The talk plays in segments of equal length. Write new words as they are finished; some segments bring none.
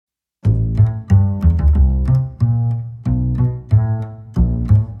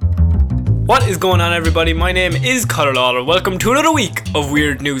What is going on, everybody? My name is Conor Lawler. Welcome to another week of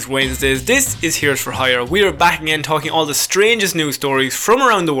Weird News Wednesdays. This is Here's for Hire. We are back again talking all the strangest news stories from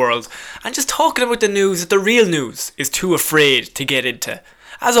around the world and just talking about the news that the real news is too afraid to get into.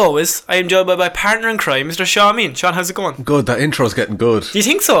 As always, I am joined by my partner in crime, Mr. Sean Mean. Sean, how's it going? Good, that intro's getting good. Do you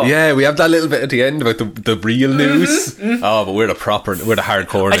think so? Yeah, we have that little bit at the end about the real news. Oh, but we're the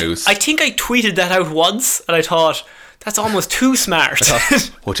hardcore news. I think I tweeted that out once and I thought, that's almost too smart.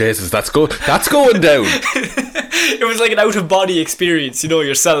 Oh Jesus, that's good. That's going down. It was like an out-of-body experience, you know,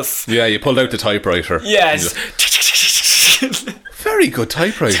 yourself. Yeah, you pulled out the typewriter. Yes. Very good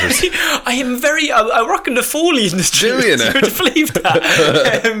typewriters. I work in the Foley industry. Do you now? Would you believe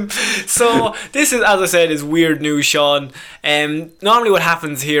that? So this is, as I said, is Weird News, Sean. Normally what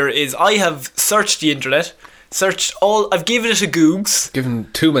happens here is I have searched the internet, I've given it a googs.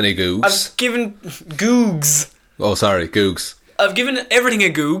 Given too many googs. I've given googs. Oh, sorry, googs. I've given everything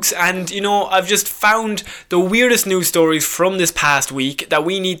a googs, and you know, I've just found the weirdest news stories from this past week that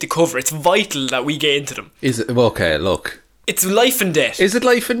we need to cover. It's vital that we get into them. Is it? Okay, look. It's life and death. Is it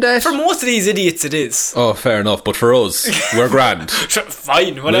life and death? For most of these idiots, it is. Oh, fair enough. But for us, we're grand.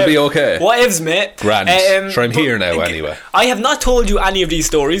 Fine, whatever. We'll be okay. Whatevs, mate. Grand. Sure, I'm here now anyway. I have not told you any of these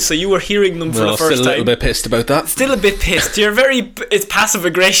stories, so you were hearing them for the first time. Still a little bit pissed about that. Still a bit pissed. It's passive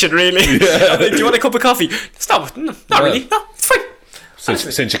aggression, really. Yeah. Do you want a cup of coffee? Stop. No, not really. No, it's fine.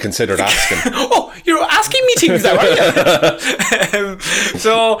 Since you considered asking. Oh, you're asking me things now, aren't you?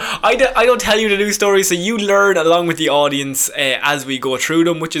 So I don't tell you the news stories, so you learn along with the audience as we go through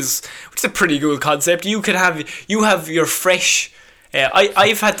them, which is a pretty cool concept. You have your fresh.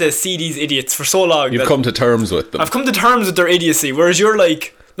 I've had to see these idiots for so long. You've come to terms with them. I've come to terms with their idiocy, whereas you're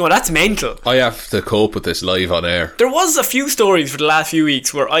like, no, that's mental. I have to cope with this live on air. There was a few stories for the last few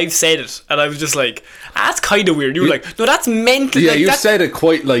weeks where I've said it and I was just like, that's kind of weird. You were like, no, that's mental. Yeah, like, you said it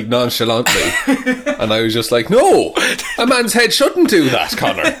quite like nonchalantly. And I was just like, no, a man's head shouldn't do that,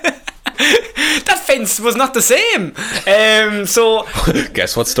 Connor. That fence was not the same. So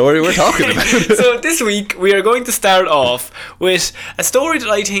guess what story we're talking about. So this week we are going to start off with a story that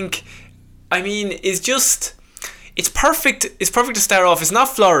I think, is just... It's perfect to start off. It's not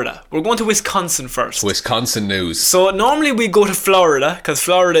Florida. We're going to Wisconsin first. Wisconsin news. So normally we go to Florida because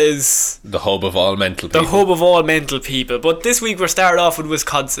Florida is the hub of all mental people. But this week we're starting off with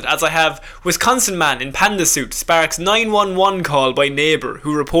Wisconsin, as I have Wisconsin man in panda suit sparks 911 call by neighbour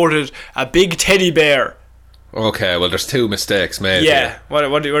who reported a big teddy bear. Okay, well there's two mistakes made. Yeah. Here.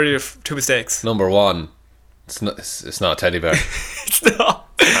 What are your two mistakes? Number one, it's not a teddy bear. It's not.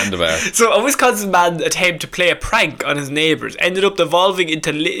 Panda bear. So a Wisconsin man attempt to play a prank on his neighbours ended up devolving into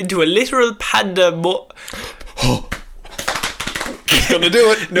a literal panda. He's gonna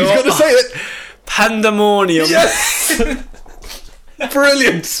do it. No. He's gonna say it. Pandemonium. Yes.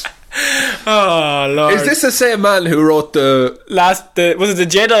 Brilliant. Oh Lord! Is this the same man who wrote was it the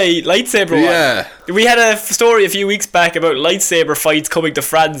Jedi lightsaber one? Yeah. We had a story a few weeks back about lightsaber fights coming to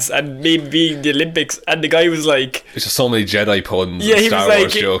France and maybe being the Olympics, and the guy was like, there's just so many Jedi puns. Yeah, and he Star was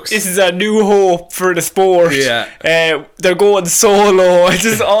Wars like, jokes. this is a new hope for the sport. Yeah. They're going solo. It's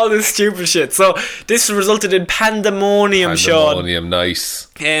just all this stupid shit. So this resulted in pandemonium, Sean. Pandemonium, nice.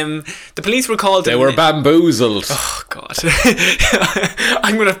 The police were called. They were bamboozled. Oh God!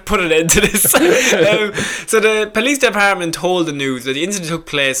 I'm gonna put an end to this. So the police department told the news that the incident took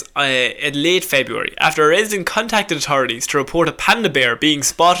place in late February after a resident contacted authorities to report a panda bear being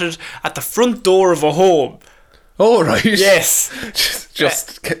spotted at the front door of a home. Oh right. Yes.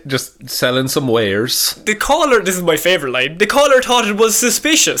 Just selling some wares. The caller. This is my favourite line. The caller thought it was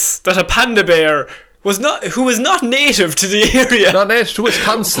suspicious that a panda bear who was not native to the area. Not native to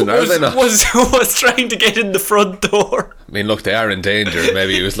Wisconsin, are they not? Was trying to get in the front door. I mean, look, they are in danger.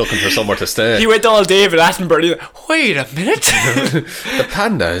 Maybe he was looking for somewhere to stay. He went all David Attenborough. He's like, wait a minute. The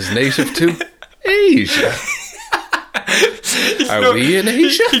panda is native to Asia. Are we in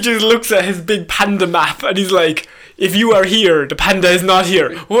Asia? He just looks at his big panda map and he's like, if you are here, the panda is not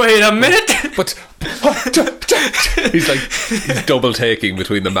here. Wait a minute. But he's double taking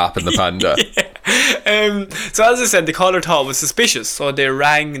between the map and the panda. Yeah. So as I said, the caller thought it was suspicious, so they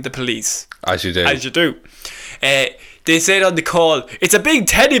rang the police. As you do. As you do. They said on the call, it's a big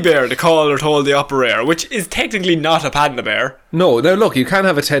teddy bear, the caller told the operator, which is technically not a panda bear. No, now look, you can't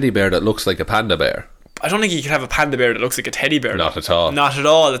have a teddy bear that looks like a panda bear. I don't think you can have a panda bear that looks like a teddy bear. Not at all. Not at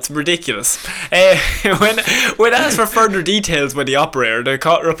all. It's ridiculous. When asked for further details by the operator, the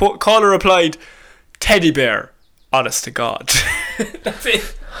caller replied, teddy bear, honest to God. That's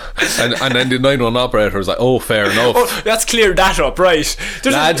it. And then the 911 operator was like, oh, fair enough. Oh, let's clear that up, right.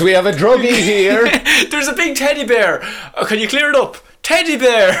 Lads, we have a druggie here. There's a big teddy bear. Oh, can you clear it up? Teddy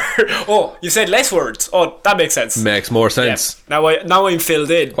bear. Oh, you said less words. Oh, that makes sense. Makes more sense. Yeah. Now I'm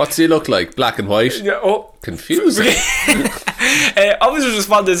filled in. What's he look like? Black and white? Yeah, oh. Confusing. Officers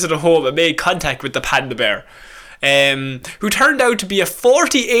responded to the home and made contact with the panda bear, who turned out to be a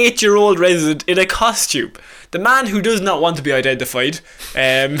 48-year-old resident in a costume. The man, who does not want to be identified,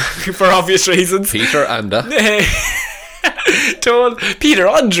 for obvious reasons, Peter Anda. told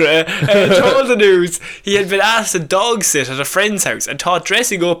the news he had been asked to dog sit at a friend's house and thought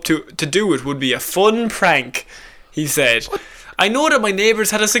dressing up to do it would be a fun prank. He said, I know that my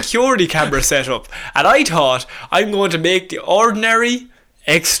neighbours had a security camera set up, and I thought I'm going to make the ordinary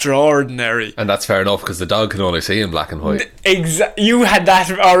extraordinary. And that's fair enough, because the dog can only see in black and white. You had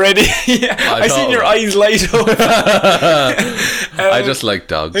that already. I seen your eyes light up. I just like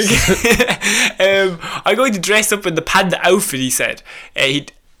dogs. I'm going to dress up in the panda outfit, he said.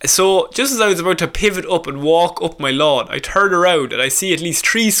 So just as I was about to pivot up and walk up my lawn, I turn around and I see at least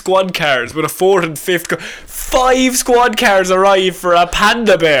 3 squad cars with a 4th and 5th 5 squad cars arrive for a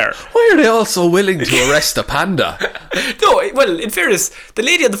panda bear. Why are they all so willing to arrest a panda? No, well, in fairness, the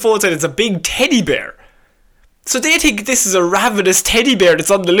lady on the phone said it's a big teddy bear. So they think this is a ravenous teddy bear that's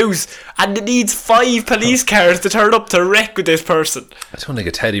on the loose, and it needs 5 police cars to turn up to wreck with this person. I don't think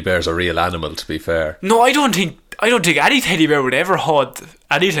a teddy bear's a real animal, to be fair. No, I don't think any teddy bear would ever haunt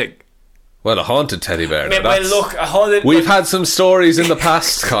anything. Well, a haunted teddy bear. Well, look, a haunted... We've had some stories in the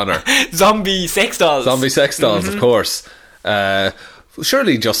past, Connor. Zombie sex dolls. Of course.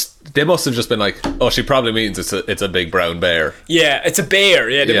 Surely they must have just been like, oh, she probably means it's a big brown bear. Yeah, it's a bear.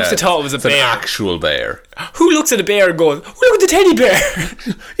 Yeah, they must have thought it was a bear. An actual bear. Who looks at a bear and goes, oh, look at the teddy bear?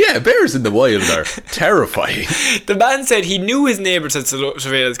 Yeah, bears in the wild are terrifying. The man said he knew his neighbours had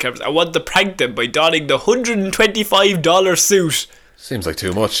surveillance cameras and wanted to prank them by donning the $125 suit. Seems like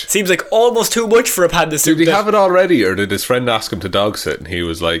too much. Seems like almost too much for a panda suit. Did he have it already, or did his friend ask him to dog sit and he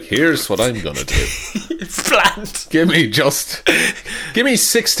was like, here's what I'm gonna do. It's planned. Give me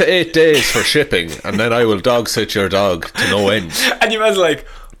 6 to 8 days for shipping, and then I will dog sit your dog to no end. And your man's like,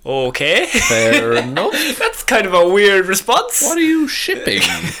 okay, fair enough. That's kind of a weird response. What are you shipping?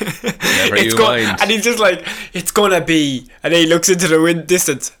 Never you mind. And he's just like, it's gonna be, and then he looks into the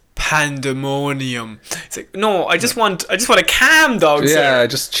distance, pandemonium. It's like, no, I just want a calm dog. Yeah,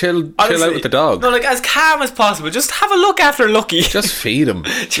 just chill out with the dog. No, like as calm as possible. Just have a look after Lucky. Just feed him.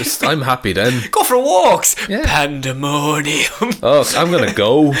 I'm happy then. Go for walks. Yeah. Pandemonium. Oh, I'm gonna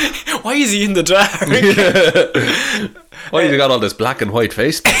go. Why is he in the dark? Why have you got all this black and white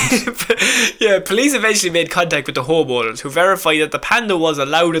face paint? Yeah, police eventually made contact with the homeowners, who verified that the panda was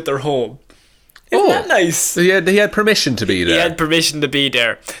allowed at their home. Isn't that nice? He had permission to be there. He had permission to be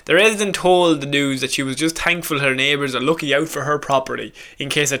there. The resident told the news that she was just thankful her neighbours are looking out for her property in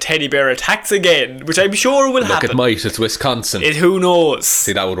case a teddy bear attacks again, which I'm sure will happen. Look, it might. It's Wisconsin. Who knows?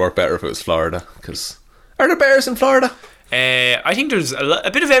 See, that would work better if it was Florida. Because are there bears in Florida? I think there's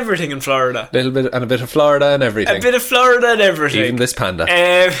a bit of everything in Florida. A little bit, and a bit of Florida and everything. A bit of Florida and everything. Even this panda.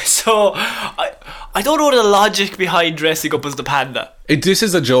 So, I don't know the logic behind dressing up as the panda. This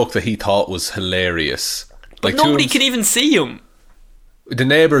is a joke that he thought was hilarious. But nobody can even see him. The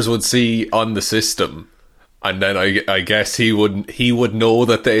neighbours would see on the system, and then I guess he would know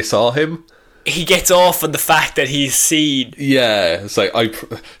that they saw him. He gets off on the fact that he's seen. Yeah, it's like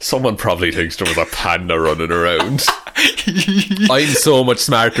someone probably thinks there was a panda running around. I'm so much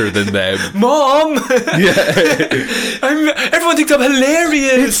smarter than them. Mom! Yeah. Everyone thinks I'm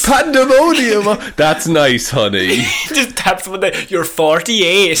hilarious. It's pandemonium. That's nice, honey. He just taps him on the, you're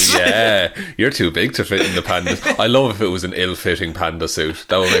 48. Yeah, you're too big to fit in the panda. I love if it was an ill-fitting panda suit.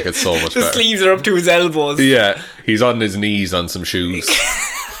 That would make it so much better. The sleeves are up to his elbows. Yeah, he's on his knees on some shoes.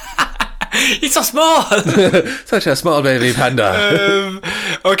 He's so small. Such a small baby panda.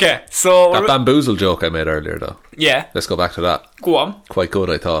 Okay, so that bamboozle joke I made earlier, though. Yeah. Let's go back to that. Go on. Quite good,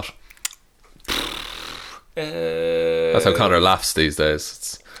 I thought. That's how Connor laughs these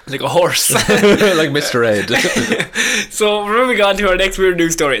days. It's like a horse. Like Mr. Ed. So we're moving on to our next weird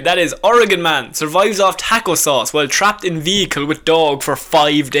news story. That is, Oregon man survives off taco sauce while trapped in vehicle with dog for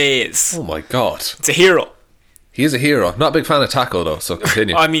 5 days. Oh my god. It's a hero. He is a hero. Not a big fan of taco though, so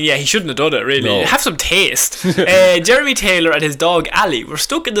continue. I mean, yeah, he shouldn't have done it, really. No. Have some taste. Jeremy Taylor and his dog Ali were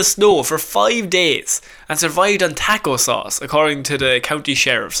stuck in the snow for 5 days and survived on taco sauce, according to the county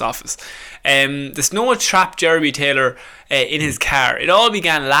sheriff's office. The snow had trapped Jeremy Taylor in his car. It all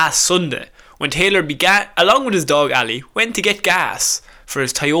began last Sunday when Taylor along with his dog Ali, went to get gas for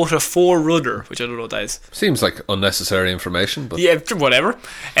his Toyota 4Runner, which I don't know what that is. Seems like unnecessary information, but yeah, whatever.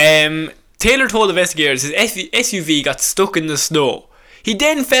 Taylor told investigators his SUV got stuck in the snow. He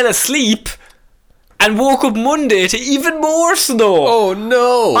then fell asleep and woke up Monday to even more snow. Oh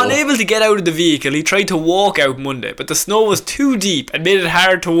no! Unable to get out of the vehicle, he tried to walk out Monday, but the snow was too deep and made it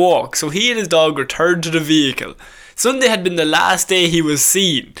hard to walk, so he and his dog returned to the vehicle. Sunday had been the last day he was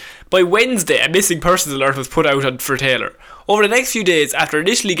seen. By Wednesday, a missing persons alert was put out for Taylor. Over the next few days, after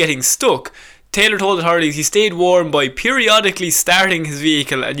initially getting stuck, Taylor told authorities he stayed warm by periodically starting his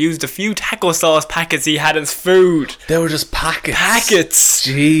vehicle and used a few taco sauce packets he had as food. They were just packets. Packets.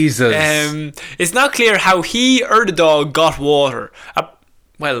 Jesus. It's not clear how he or the dog got water.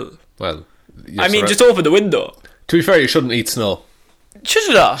 Well. I mean, just open the window. To be fair, you shouldn't eat snow. Should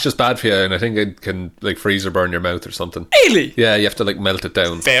you not? It's just bad for you, and I think it can like freeze or burn your mouth or something. Really? Yeah, you have to like melt it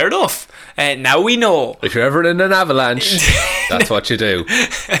down. Fair enough. Now we know. If you're ever in an avalanche, that's what you do.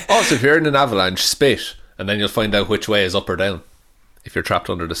 Also, if you're in an avalanche, spit, and then you'll find out which way is up or down. If you're trapped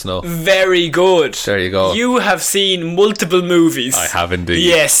under the snow. Very good. There you go. You have seen multiple movies. I have indeed.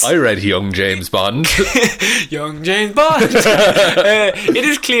 Yes. I read Young James Bond. Young James Bond. It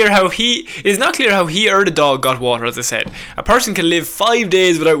is not clear how he or the dog got water, as I said. A person can live 5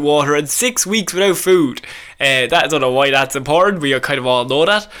 days without water and 6 weeks without food. I don't know why that's important. We kind of all know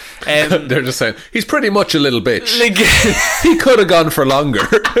that. They're just saying, he's pretty much a little bitch. Like, he could have gone for longer.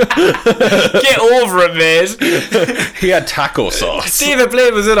 Get over it, mate. He had taco sauce. David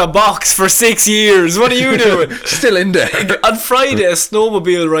Blaine was in a box for 6 years. What are you doing? Still in there. On Friday, a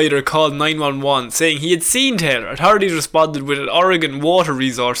snowmobile rider called 911 saying he had seen Taylor. Authorities responded with an Oregon Water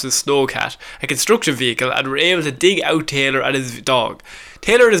Resources snowcat, a construction vehicle, and were able to dig out Taylor and his dog.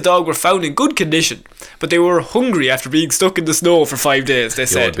 Taylor and his dog were found in good condition, but they were hungry after being stuck in the snow for 5 days, they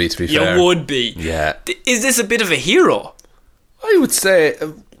said. You would be, to be fair. You would be. Yeah. Is this a bit of a hero? I would say,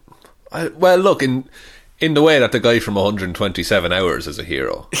 well, look, in the way that the guy from 127 Hours is a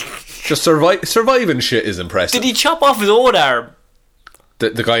hero. Just surviving shit is impressive. Did he chop off his own arm?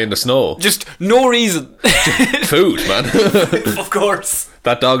 The guy in the snow? Just no reason. Food, man. Of course.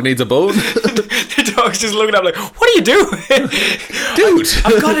 That dog needs a bone. The dog's just looking at him like, what are you doing? Dude,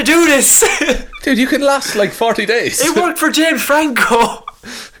 I've got to do this. Dude, you can last like 40 days. It worked for James Franco.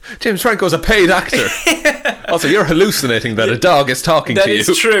 James Franco's a paid actor. Also, you're hallucinating that a dog is talking to you.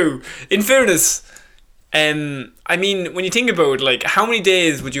 That is true. In fairness, I mean, when you think about like how many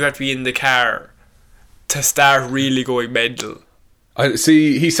days would you have to be in the car to start really going mental? I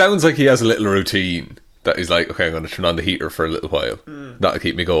see. He sounds like he has a little routine that he's like, okay, I'm going to turn on the heater for a little while. That'll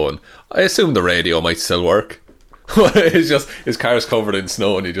keep me going. I assume the radio might still work. It's just his car's covered in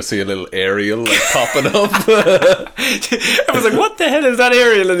snow and you just see a little aerial like popping up. I was like, what the hell is that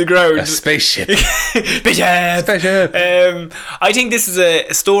aerial in the ground? A spaceship. Spaceship. I think this is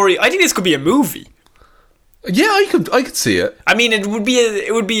a story. I think this could be a movie. Yeah, I could see it. I mean, it would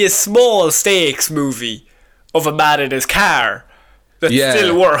be a small stakes movie of a man in his car that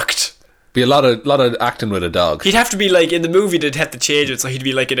still worked. Be a lot of acting with a dog. He'd have to be like in the movie. They'd have to change it so he'd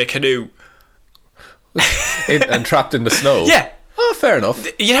be like in a canoe and trapped in the snow. Yeah. Oh, fair enough.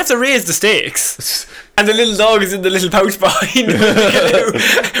 You'd have to raise the stakes. And the little dog is in the little pouch behind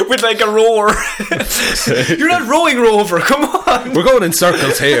with like a roar. You're not rowing, Rover. Come on. We're going in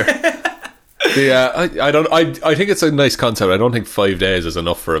circles here. I think it's a nice concept. I don't think 5 days is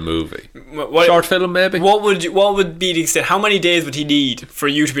enough for a movie. Short film, maybe. What would be the extent? How many days would he need for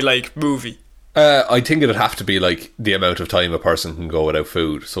you to be like movie? I think it'd have to be like the amount of time a person can go without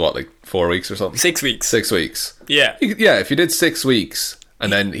food. So what, like 4 weeks or something? 6 weeks. 6 weeks. Yeah. Yeah, if you did 6 weeks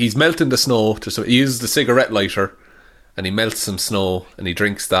and then he's melting the snow, he uses the cigarette lighter and he melts some snow and he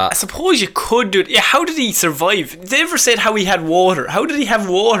drinks that. I suppose you could do it. Yeah, how did he survive? They never said how he had water. How did he have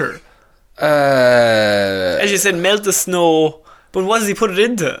water? As you said, melt the snow, but what does he put it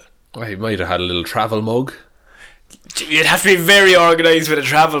into? Well, he might have had a little travel mug. You'd have to be very organised with a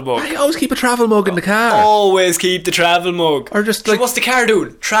travel mug. I always keep a travel mug in the car. Always keep the travel mug. Or just like, what's the car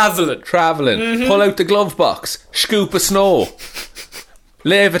doing? Travelling. Mm-hmm. Pull out the glove box. Scoop of snow.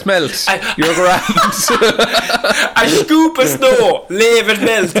 Leave it melt. You're grand. A scoop of snow. Leave it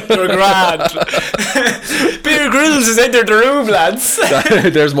melt. You're grand. Bear Grylls has entered the room, lads.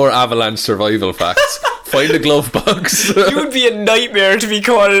 There's more avalanche survival facts. Find the glove box. You would be a nightmare to be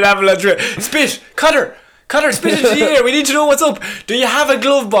caught in an avalanche. Spit. Cutter, spit into the air. We need to know what's up. Do you have a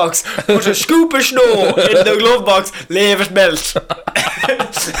glove box? Put a scoop of snow in the glove box. Leave it melt.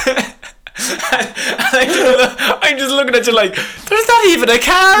 I'm just looking at you like, there's not even a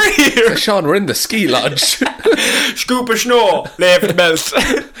car here. Sean, we're in the ski lodge. Scoop of snow, leave it melt.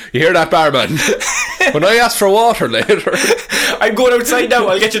 You hear that, barman? When I ask for water later, I'm going outside now.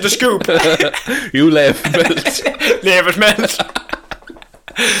 I'll get you the scoop. You leave it melt. Leave it melt.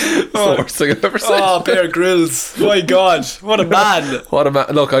 It's the worst thing I've ever seen. Oh, Bear Grylls. My God, what a man. What a man.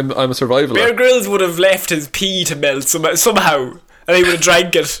 Look, I'm a survivalist. Bear Grylls would have left his pee to melt somehow, and he would have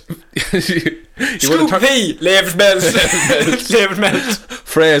drank it. Scoop pee, leave it melt. Leave it melt.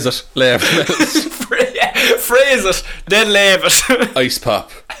 Phrase it, leave it melt. Phrase it, then leave it. Ice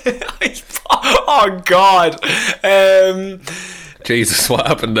pop. Oh God. Jesus, what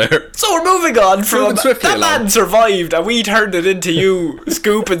happened there? So we're moving on from Moving swiftly that along. man survived, and we turned it into you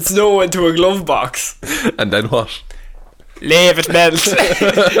scooping snow into a glove box. And then what? Leave it melt.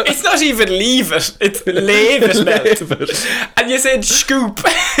 It's not even leave it, it's leave it melt. And you said scoop.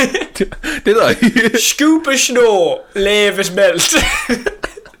 Did I? Scoop of snow, leave it melt.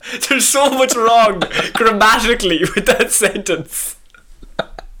 There's so much wrong grammatically with that sentence.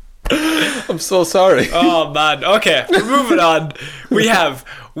 I'm so sorry. Oh man, okay, we're moving on. We have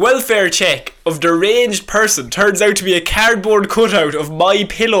welfare check of deranged person turns out to be a cardboard cutout of My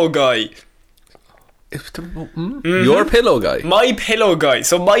Pillow Guy. Your pillow guy. My Pillow Guy.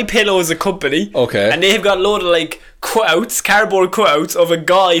 So My Pillow is a company. Okay. And they've got a load of like cutouts, cardboard cutouts of a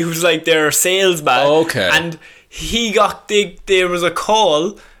guy who's like their salesman. Okay. And there was a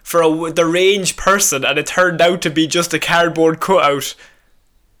call for a deranged person, and it turned out to be just a cardboard cutout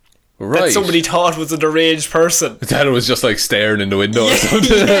Right. that somebody thought was a deranged person. That was just like staring in the window or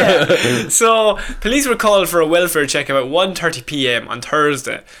something. Yeah. So police were called for a welfare check about 1:30 p.m. on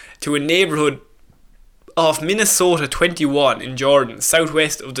Thursday to a neighbourhood off Minnesota 21 in Jordan,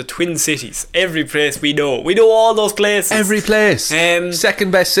 southwest of the Twin Cities. Every place we know all those places. Every place.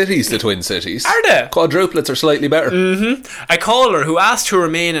 Second best cities, the Twin Cities. Are they? Quadruplets are slightly better. A caller who asked to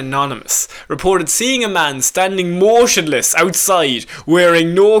remain anonymous reported seeing a man standing motionless outside,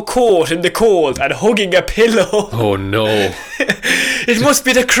 wearing no coat in the cold and hugging a pillow. Oh no. It must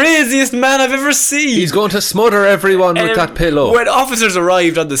be the craziest man I've ever seen. He's going to smother everyone with that pillow. When officers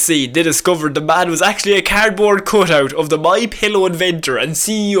arrived on the scene, they discovered the man was actually a cardboard cutout of the My Pillow inventor and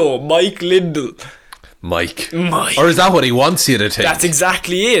CEO Mike Lindell. Mike. Or is that what he wants you to think? That's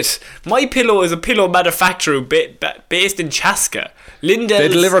exactly it. My Pillow is a pillow manufacturer based in Chaska. They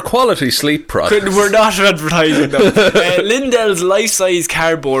deliver quality sleep products. We're not advertising them. Lindell's life-size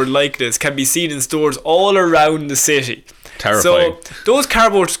cardboard likeness can be seen in stores all around the city. Terrifying. So, those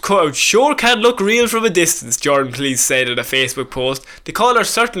cardboard cutouts sure can look real from a distance, Jordan Police said in a Facebook post. The caller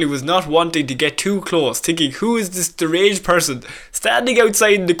certainly was not wanting to get too close, thinking, who is this deranged person standing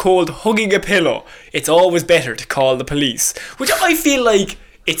outside in the cold hugging a pillow? It's always better to call the police. Which I feel like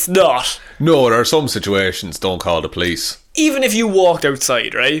it's not. No, there are some situations, don't call the police. Even if you walked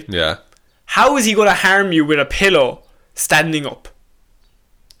outside, right? Yeah. How is he going to harm you with a pillow standing up?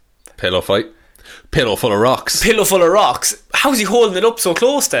 Pillow fight. Pillow full of rocks. Pillow full of rocks. How's he holding it up so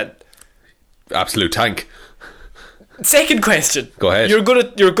close then? Absolute tank. Second question. Go ahead. You're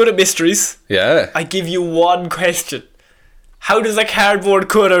good at mysteries. Yeah. I give you one question. How does a cardboard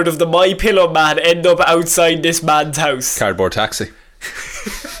cutout of the My Pillow man end up outside this man's house? Cardboard taxi.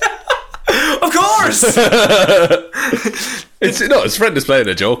 Of course. His friend is playing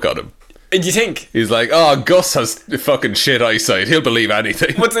a joke on him. Do you think? He's like, oh, Gus has fucking shit eyesight. He'll believe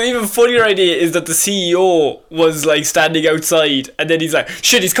anything. What's an even funnier idea is that the CEO was like standing outside, and then he's like,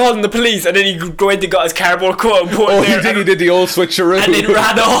 shit, he's calling the police, and then he went and got his cardboard cutout and put it there. You think he did the old switcheroo? And then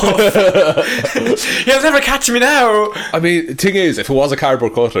ran off. He'll never catch me now. I mean, the thing is, if it was a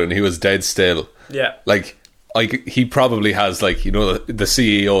cardboard cutout and he was dead still, yeah, like he probably has, like, you know, the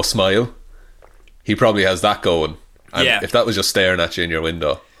CEO smile. He probably has that going. And yeah. If that was just staring at you in your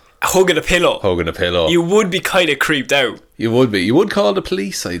window, hugging a pillow, you would be kind of creeped out. You would be. You would call the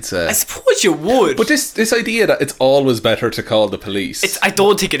police, I'd say. I suppose you would. But this idea that it's always better to call the police, I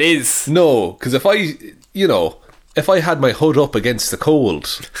don't think it is. No, because if I had my hood up against the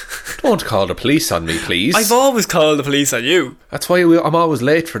cold, don't call the police on me, please. I've always called the police on you. That's why I'm always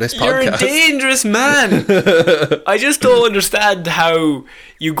late for this podcast. You're a dangerous man. I just don't understand how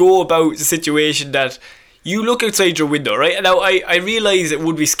you go about the situation that you look outside your window, right? And now I realise it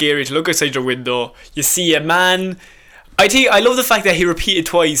would be scary to look outside your window. You see a man. I love the fact that he repeated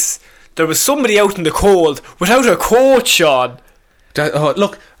twice, there was somebody out in the cold without a coat, Sean.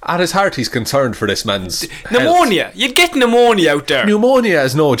 Look, at his heart he's concerned for this man's pneumonia. health. You'd get pneumonia out there. Pneumonia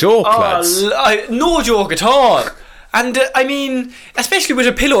is no joke, lads. No joke at all. And I mean, especially with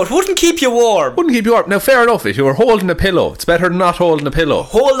a pillow, it wouldn't keep you warm. Now, fair enough, if you were holding a pillow, it's better than not holding a pillow.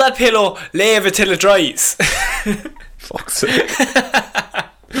 Hold that pillow, leave it till it dries. Fuck's sake.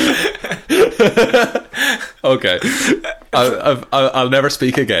 Okay. I'll never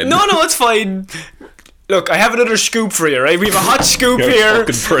speak again. No, it's fine. Look, I have another scoop for you, right? We have a hot scoop You're here.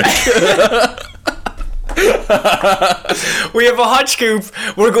 a fucking prick. We have a hot scoop.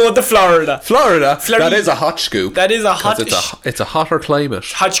 We're going to Florida. Florida. Florida. That is a hot scoop. That is a hot. It's a hotter climate.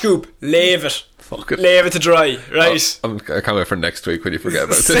 Hot scoop. Leave it. Fuck it. Leave it to dry. Right. I can't wait for next week when you forget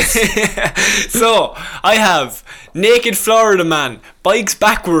about this. So I have naked Florida man bikes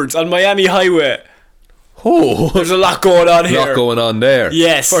backwards on Miami highway. Oh, There's a lot going on here. a lot going on there.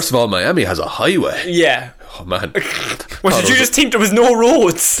 Yes. First of all, Miami has a highway. Yeah. Oh man. Well, did you just think there was no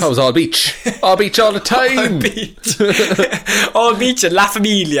roads? That was all beach. All beach all the time. All beach and La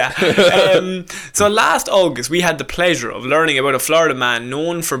Familia. So last August we had the pleasure of learning about a Florida man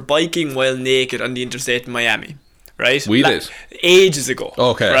known for biking while naked on the interstate in Miami. Right? We did. Ages ago.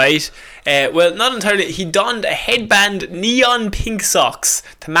 Okay. Right? Well, not entirely. He donned a headband, neon pink socks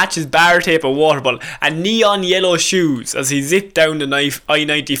to match his bar tape and water bottle, and neon yellow shoes as he zipped down the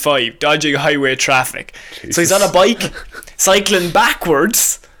I-95, dodging highway traffic. Jesus. So he's on a bike, cycling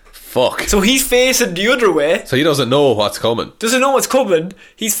backwards. Fuck. So he's facing the other way. So he doesn't know what's coming. Doesn't know what's coming.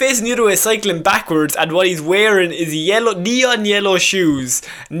 He's facing the other way, cycling backwards, and what he's wearing is neon yellow shoes,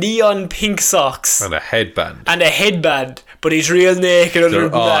 neon pink socks, And a headband. But he's real naked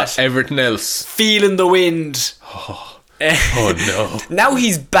under Oh, that, everything else. feeling the wind. Oh no. Now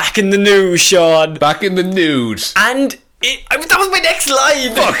he's back in the news, Sean. Back in the nude. And that was my next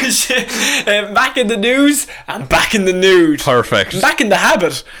line. Back in the news and back in the nude. Perfect. Back in the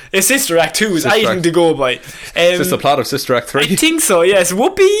habit. Sister Act 2 is Sister anything Act. to go by. Is this the plot of Sister Act 3? I think so, yes.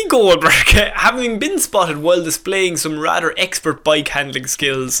 Whoopi Goldberg, having been spotted while displaying some rather expert bike handling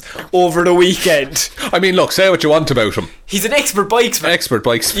skills over the weekend. I mean, look, say what you want about him. He's an expert bikesman. Expert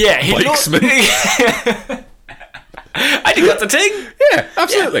bikes. Yeah, he bikesman. I think that's a thing. Yeah,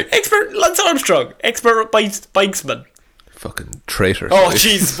 absolutely. Yeah. Expert Lance Armstrong. Expert bikesman. Fucking traitor. Oh,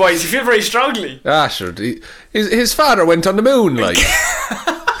 Jesus, boys, you feel very strongly. Ah, sure. His father went on the moon, like.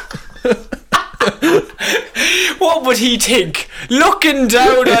 What would he think? Looking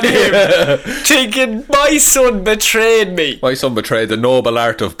down on him, thinking, my son betrayed me. My son betrayed the noble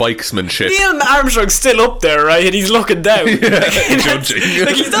art of bikesmanship. Neil Armstrong's still up there, right? And he's looking down. Judging.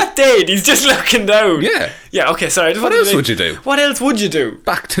 Like, he's not dead, he's just looking down. Yeah. Yeah, okay, sorry. What else would you do? What else would you do?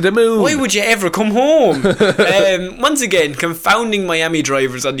 Back to the moon. Why would you ever come home? Once again, confounding Miami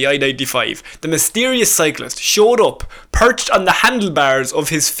drivers on the I-95, the mysterious cyclist showed up, perched on the handlebars of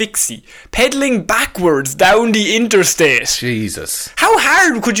his fixie, pedalling backwards down the interstate. Jesus. How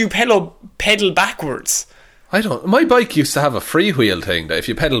hard could you pedal backwards? I don't. My bike used to have a freewheel thing that if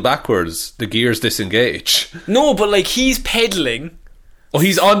you pedal backwards, the gears disengage. No, but like he's pedaling. Oh,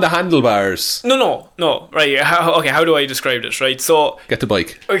 he's on the handlebars. No. Right. How do I describe this? Right. So. Get the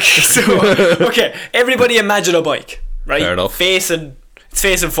bike. Okay. Everybody imagine a bike. Right. Fair enough. It's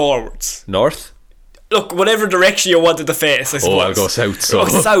facing forwards. North? Look, whatever direction you want it to face, I suppose. Oh, I'll go south. So. Oh,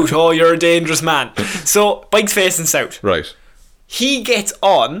 south. Oh, you're a dangerous man. So, bike's facing south. Right. He gets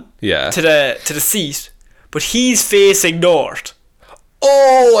on to the seat, but he's facing north.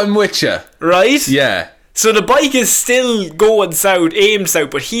 Oh, I'm with you. Right? Yeah. So the bike is still going south, aimed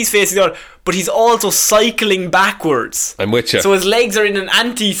south, but he's facing north. But he's also cycling backwards. I'm with you. So his legs are in an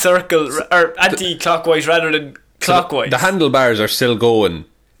anti-circle, or anti-clockwise rather than clockwise. The handlebars are still going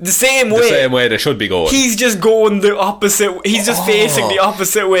the same way they should be going. He's just going the opposite. He's just facing the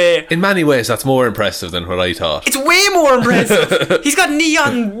opposite way. In many ways, that's more impressive than what I thought. It's way more impressive. He's got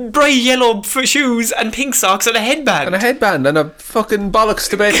neon bright yellow shoes and pink socks and a headband. And a fucking bollocks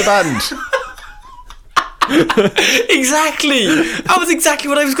to bait the band. Exactly. That was exactly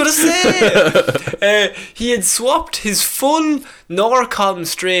what I was going to say. He had swapped his full Norcom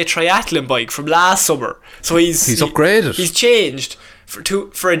Stray triathlon bike from last summer. So he's upgraded. He's changed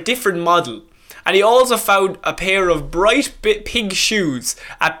for a different model. And he also found a pair of bright pink shoes,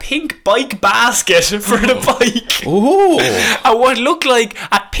 a pink bike basket for the bike, and what looked like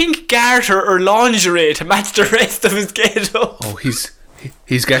a pink garter or lingerie to match the rest of his getup. Oh,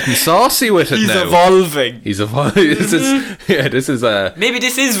 he's getting saucy with it now. He's evolving. This is Maybe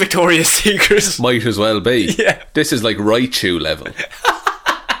this is Victoria's Secret. Might as well be. Yeah. This is like Raichu level.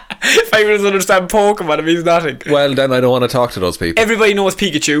 If I doesn't understand Pokemon, it means nothing. Well, then I don't want to talk to those people. Everybody knows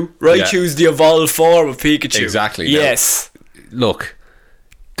Pikachu. Raichu's the evolved form of Pikachu. Exactly. Yes. Now, look,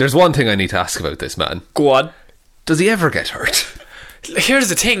 there's one thing I need to ask about this man. Go on. Does he ever get hurt? Here's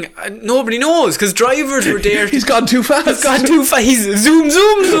the thing, nobody knows because drivers were there. He's gone too fast. He's gone too fast. He's zoom,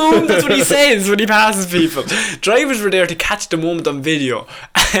 zoom, zoom. That's what he says when he passes people. Drivers were there to catch the moment on video,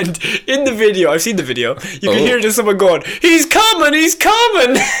 and in the video, I've seen the video. You can hear just someone going, "He's coming, he's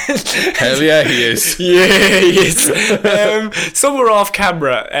coming." Hell yeah, he is. Yeah, he is. Somewhere off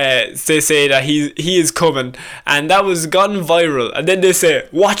camera, they say that he is coming, and that was gone viral. And then they say,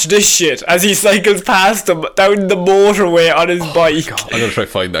 "Watch this shit," as he cycles past them down the motorway on his bike. God, I'm gonna try to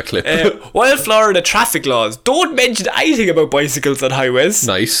find that clip. While Florida traffic laws don't mention anything about bicycles on highways.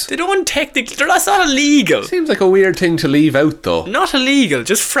 Nice. They don't technically. That's not illegal. Seems like a weird thing to leave out, though. Not illegal,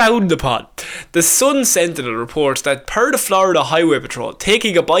 just frowned upon. The Sun Sentinel reports that per the Florida Highway Patrol,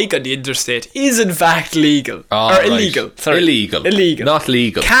 taking a bike on the interstate is in fact legal. Right. Illegal. Sorry. Illegal. Not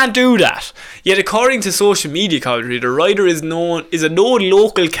legal. Can't do that. Yet according to social media commentary, the rider is a known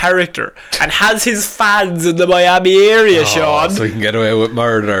local character and has his fans in the Miami area, Sean. So he can get away with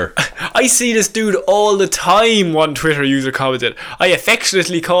murder. I see this dude all the time, one Twitter user commented. I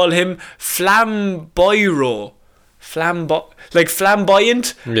affectionately call him Flamboyro. Like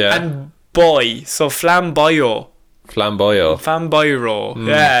flamboyant and boy. So Flamboyo. Flamboyo.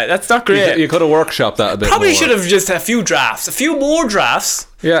 Yeah, that's not great. You could have workshopped that a bit Probably more. should have just a few more drafts.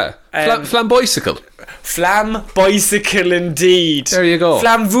 Yeah. Flamboysicle. Flam bicycle indeed. There you go.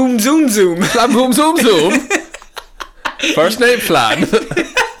 Flam voom zoom zoom. Flam boom zoom zoom. First name Flan.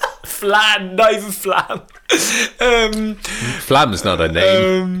 Flan, not even Flam. Flam's not a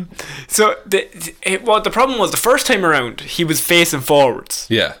name. So the problem was the first time around he was facing forwards.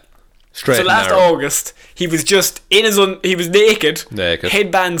 Yeah. Straight. So last August he was just he was naked,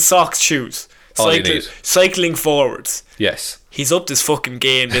 headband, socks, shoes, cycling forwards. Yes. He's upped his fucking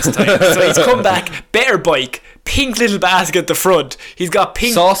game this time. So he's come back, better bike, pink little basket at the front. He's got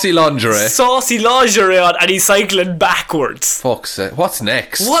pink saucy lingerie on, and he's cycling backwards. Fuck's sake. What's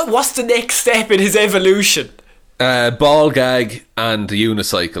next? What's the next step in his evolution? Ball gag and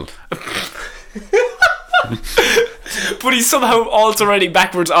unicycle. But he's somehow also riding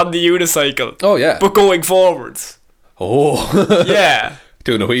backwards on the unicycle. Oh yeah. But going forwards. Oh. Yeah.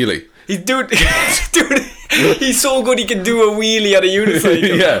 Doing a wheelie. He's so good he can do a wheelie on a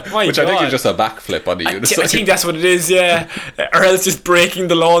unicycle. Yeah, My which God. I think is just a backflip on a unicycle. I think that's what it is, yeah. Or else just breaking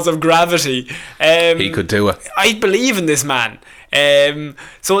the laws of gravity. He could do it. I believe in this man.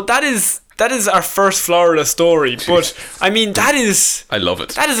 So that is our first Florida story. But I mean, I love it.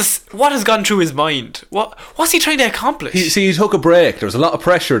 That is what has gone through his mind. What's he trying to accomplish? He took a break. There was a lot of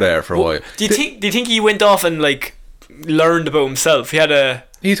pressure there for a while. Do you think he went off and learned about himself?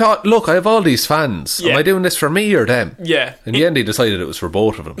 He thought, look, I have all these fans. Yeah. Am I doing this for me or them? Yeah. In the end, he decided it was for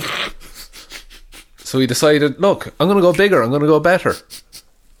both of them. So he decided, look, I'm going to go bigger. I'm going to go better.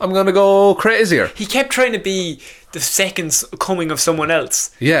 I'm going to go crazier. He kept trying to be the second coming of someone else.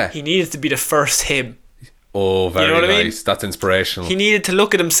 Yeah. He needed to be the first him. Oh, very nice. I mean? That's inspirational. He needed to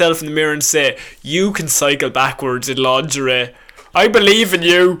look at himself in the mirror and say, you can cycle backwards in lingerie. I believe in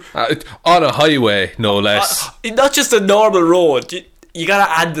you. On a highway, no less. Not just a normal road. You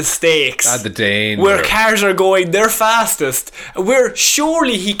gotta add the stakes. Add the danger. Where cars are going their fastest. Where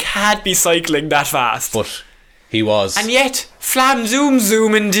surely he can't be cycling that fast. But he was. And yet, flam zoom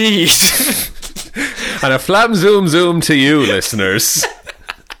zoom indeed. And a flam zoom zoom to you, listeners.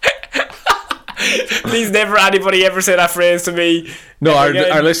 Please never anybody ever say that phrase to me. No,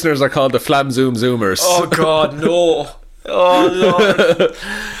 our listeners are called the flam zoom zoomers. Oh God, no. Oh Lord.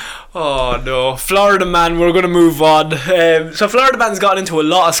 Oh no, Florida man, we're going to move on. So Florida man's gotten into a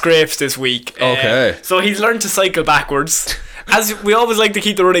lot of scrapes this week. Okay. So he's learned to cycle backwards. As we always like to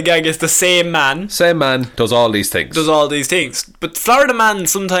keep the running gag, it's the same man. Same man does all these things. But Florida man,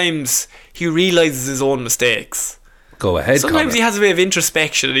 sometimes he realises his own mistakes. Go ahead, Sometimes Connor. he has a bit of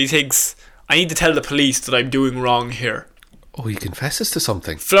introspection and he thinks, I need to tell the police that I'm doing wrong here. Oh, he confesses to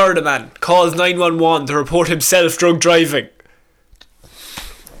something. Florida man calls 911 to report himself drunk driving.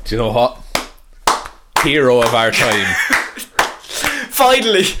 Do you know what? Hero of our time.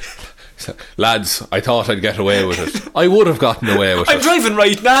 Finally. Lads, I thought I'd get away with it. I would have gotten away with it. I'm driving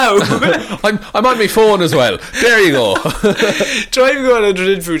right now. I'm on my phone as well. There you go. Driving on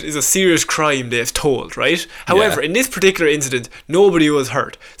adrenaline food is a serious crime, they've told, right? However, in this particular incident, nobody was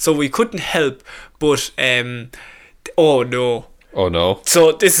hurt, so we couldn't help but oh no.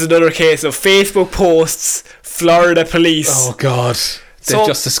 So this is another case of Facebook posts, Florida police. Oh God. They've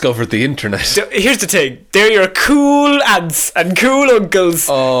just discovered the internet. Here's the thing. They're your cool aunts and cool uncles.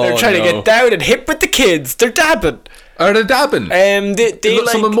 They're trying to get down and hip with the kids. They're dabbing. Are they dabbing? They Look,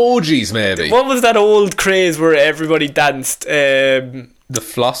 like some emojis, maybe. what was that old craze where everybody danced? The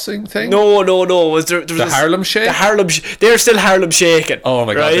flossing thing? No. Was there The Harlem Shake? The Harlem. They're still Harlem shaking. Oh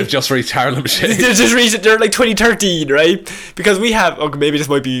my god, right? they've just reached Harlem Shake. They're just reached. They're like 2013, right? Because we have. Okay, maybe this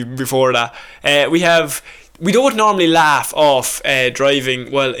might be before that. We don't normally laugh off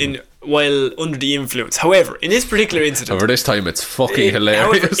driving while under the influence. However, in this particular incident, Over this time, it's fucking hilarious.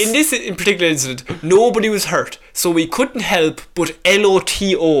 however, in this particular incident, nobody was hurt, so we couldn't help but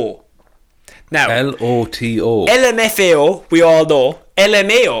LOTO. Now, LOTO. LMFAO, we all know.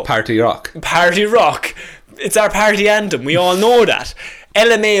 LMAO, Party Rock. Party Rock. It's our party anthem. We all know that.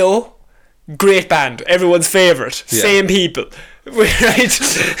 LMAO, great band. Everyone's favourite. Yeah. Same people.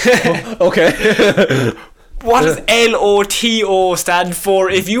 Right? Okay. What does LOTO stand for?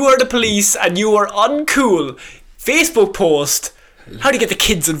 If you are the police and you are uncool, Facebook post. How do you get the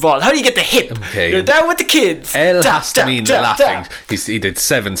kids involved? How do you get the hip? Okay. You're down with the kids. L has to mean laughing. Da. He did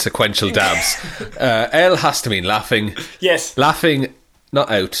 7 sequential dabs. L has to mean laughing. Yes. Laughing,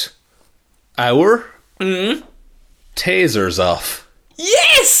 not out. Hour? Tasers off.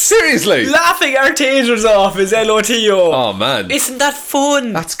 Yes! Seriously? Laughing our tasers off is LOTO. Oh man. Isn't that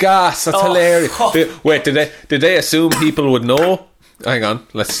fun? That's gas. That's hilarious. Wait, did they assume people would know? Hang on.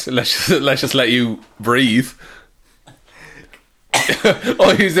 Let's just let you breathe.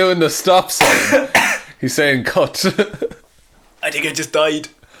 Oh, he's doing the stop sign. He's saying cut. I think I just died.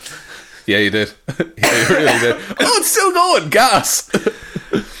 Yeah, you did. Yeah, you really did. Oh, it's still going. Gas.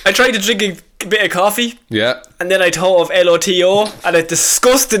 I tried to drink a bit of coffee. Yeah. And then I thought of LOTO, and it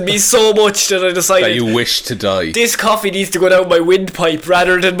disgusted me so much that I decided That you wish to die. this coffee needs to go down my windpipe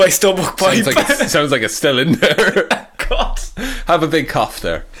rather than my stomach pipe. Sounds like it's still in there. God. Have a big cough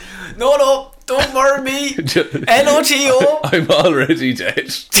there. No, don't murder me. LOTO. I'm already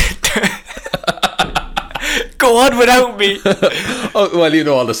dead. Go on without me. Oh, well, you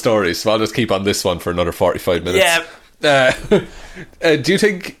know all the stories, so I'll just keep on this one for another 45 minutes. Yeah. Do you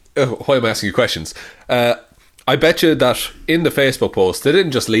think... why am I asking you questions? I bet you that in the Facebook post, they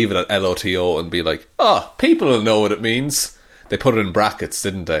didn't just leave it at LOTO and be like, people will know what it means. They put it in brackets,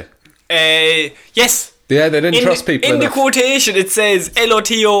 didn't they? Yes. Yeah, they didn't trust people in enough. the quotation it says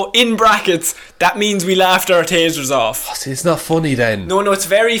LOTO in brackets. That means we laughed our tasers off. See, it's not funny then. No, it's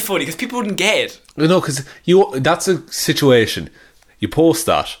very funny because people wouldn't get it. No, because that's a situation. You post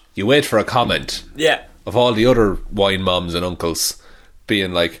that, you wait for a comment Yeah. of all the other wine moms and uncles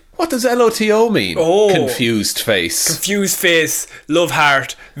being like, what does LOTO mean? Oh. Confused face. Confused face, love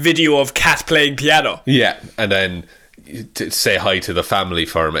heart, video of cat playing piano. Yeah, and then say hi to the family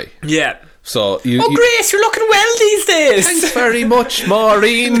for me. Yeah. So Grace, you're looking well these days. Thanks very much,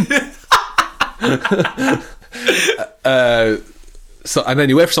 Maureen. So, and then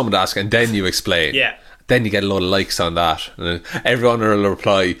you wait for someone to ask, and then you explain. Yeah. Then you get a lot of likes on that, and then everyone will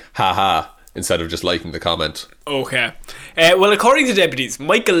reply, "Ha," instead of just liking the comment. Okay. Well, according to deputies,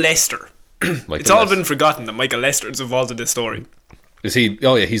 Michael Lester. It's all been forgotten that Michael Lester is involved in this story. Is he?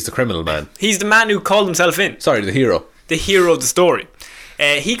 Oh yeah, he's the criminal man. He's the man who called himself in. Sorry, the hero. The hero of the story.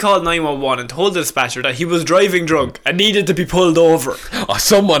 He called 911 and told the dispatcher that he was driving drunk and needed to be pulled over. Oh,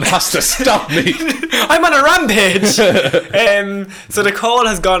 someone has to stop me. I'm on a rampage. So the call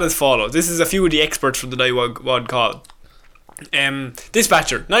has gone as follows. This is a few of the experts from the 911 call.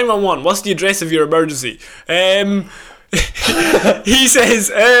 Dispatcher, 911, what's the address of your emergency? He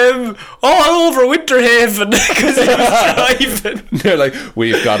says, all over Winterhaven, because he was driving. They're like,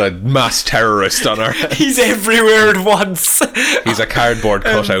 we've got a mass terrorist on our hands. He's everywhere at once. He's a cardboard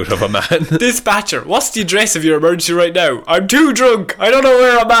cutout of a man. Dispatcher, what's the address of your emergency right now? I'm too drunk. I don't know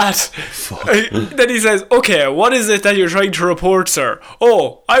where I'm at. Then he says, okay, what is it that you're trying to report, sir?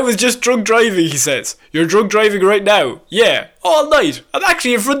 Oh, I was just drunk driving, he says. You're drunk driving right now? Yeah. All night. I'm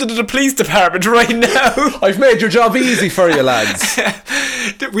actually in front of the police department right now. I've made your job easy for you, lads.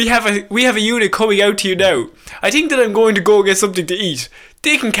 We have a unit coming out to you now. I think that I'm going to go get something to eat.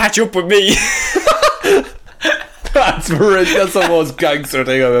 They can catch up with me. That's the most gangster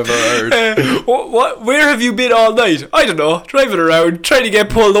thing I've ever heard. What? Where have you been all night? I don't know. Driving around, trying to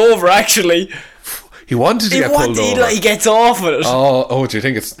get pulled over. Actually, he wanted to get pulled over. He gets off with it. Oh, do you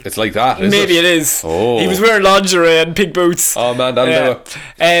think it's like that? Maybe it is. Oh, he was wearing lingerie and pink boots. Oh man, that'll do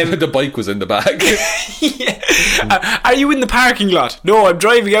it. The bike was in the back. Yeah. Are you in the parking lot? No, I'm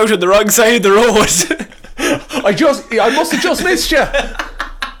driving out on the wrong side of the road. I must have just missed you.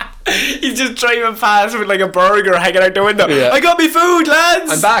 He's just driving past with like a burger hanging out the window. Yeah. I got me food,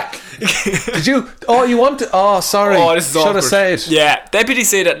 lads. I'm back. Did you? Oh, you want to? Oh, sorry. Oh, this is Should awkward. have said. Yeah, deputies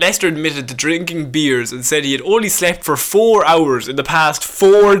say that Lester admitted to drinking beers and said he had only slept for 4 hours in the past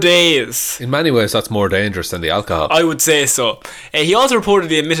 4 days. In many ways, that's more dangerous than the alcohol. I would say so. He also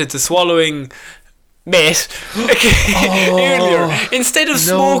reportedly admitted to swallowing meth earlier instead of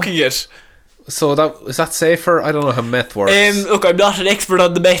smoking it. So is that safer? I don't know how meth works. Look, I'm not an expert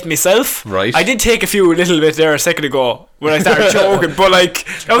on the meth myself. Right. I did take a few little bit there a second ago when I started choking, but like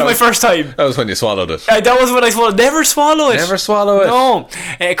that was my first time. That was when you swallowed it. That was when I swallowed. Never swallow it. Never swallow it. No.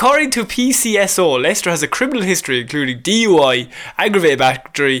 According to PCSO, Lester has a criminal history including DUI, aggravated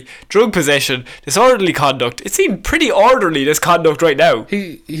battery, drug possession, disorderly conduct. It seemed pretty orderly, this conduct right now.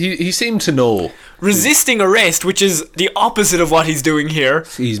 He seemed to know. Resisting arrest, which is the opposite of what he's doing here.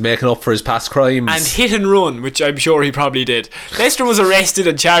 He's making up for his past crimes. And hit and run, which I'm sure he probably did. Lester was arrested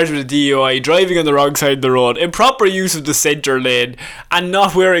and charged with a DUI, driving on the wrong side of the road, improper use of the centre lane, and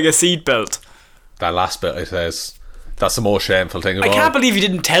not wearing a seatbelt. That last bit, it says, that's the most shameful thing of all. I can't believe he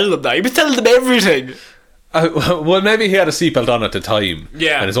didn't tell them that. He was telling them everything. Well, maybe he had a seatbelt on at the time.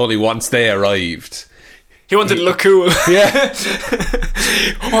 Yeah. And it's only once they arrived. He wanted to look cool. Yeah.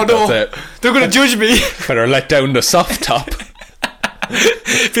 Oh no, That's it. they're going to judge me. Better let down the soft top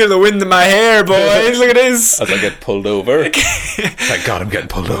Feel the wind in my hair, boys. Look at this. as I get pulled over. Thank God I'm getting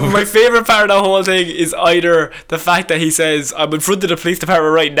pulled over. My favourite part of the whole thing is either the fact that he says, I'm in front of the police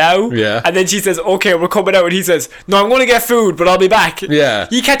department right now. Yeah. And then she says, okay, we're coming out. And he says, no, I'm going to get food, but I'll be back. Yeah.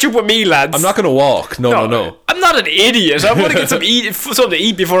 You catch up with me, lads. I'm not going to walk. No. I'm not an idiot. I'm going to get something to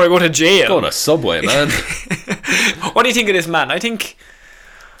eat before I go to jail. Going to Subway, man. What do you think of this man?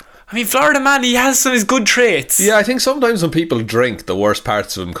 I mean, Florida man, he has some of his good traits. Yeah, I think sometimes when people drink, the worst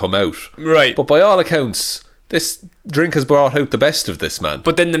parts of them come out. Right. But by all accounts, this drink has brought out the best of this man.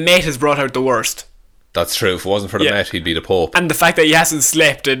 But then the mate has brought out the worst. That's true. If it wasn't for the Met, he'd be the Pope. And the fact that he hasn't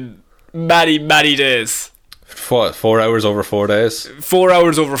slept in many days. 4 hours over 4 days. 4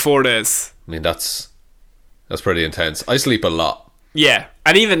 hours over 4 days. I mean, that's pretty intense. I sleep a lot. Yeah.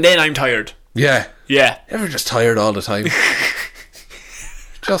 And even then I'm tired. Yeah. Yeah. Ever just tired all the time?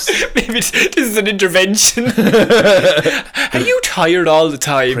 Just Maybe this is an intervention. Are you tired all the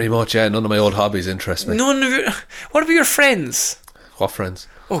time? pretty much, yeah. None of my old hobbies interest me. None of your... What about your friends? What friends?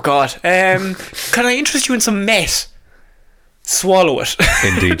 Oh God. Can I interest you in some meth? Swallow it.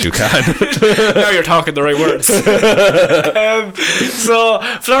 Indeed you can. Now you're talking the right words. So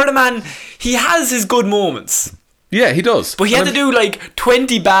Florida man, he has his good moments, Yeah, he does. but he had to do like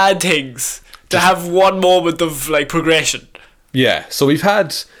 20 bad things to have one moment of like progression. Yeah, so we've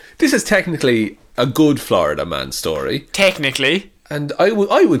had... This is technically a good Florida man story. Technically, And I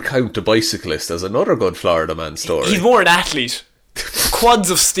would count the bicyclist as another good Florida man story. he's more an athlete. Quads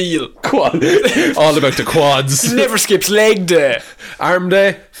of steel. Quad. All about the quads. Never skips leg day. Arm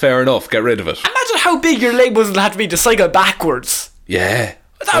day, fair enough, get rid of it. Imagine how big your leg muscle had to be to cycle backwards. Yeah.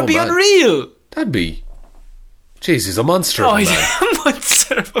 That would be man. unreal. That'd be... Jeez, he's a monster Oh, of a he's man. a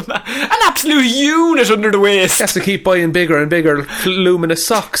monster of a man. An absolute unit under the waist. He has to keep buying bigger and bigger luminous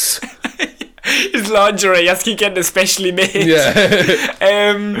socks. His lingerie has to keep getting especially made. Yeah.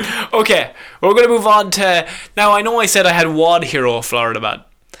 Okay, we're going to move on to... Now, I know I said I had one hero, Florida man.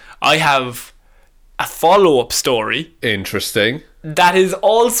 I have a follow-up story Interesting. that is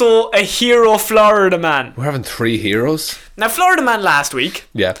also a hero, Florida man. We're having 3 heroes. Now, Florida man last week,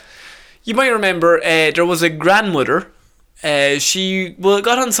 Yeah. you might remember there was a grandmother. She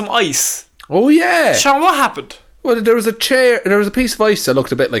got on some ice. Oh, yeah. Sean, what happened? Well, there was a chair. There was a piece of ice that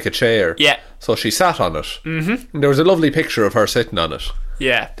looked a bit like a chair. Yeah. So she sat on it. Mm-hmm. And there was a lovely picture of her sitting on it.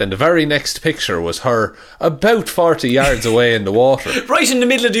 Yeah. Then the very next picture was her about 40 yards away in the water. Right in the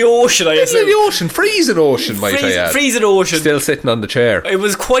middle of the ocean, I In assume. the ocean, freezing ocean, might I add. Freezing ocean. Still sitting on the chair. It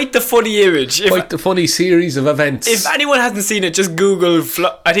was quite the funny image. Quite the funny series of events. If anyone hasn't seen it, just Google.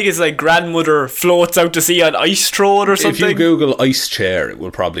 I think it's like grandmother floats out to sea on ice road or something. If you Google ice chair, it will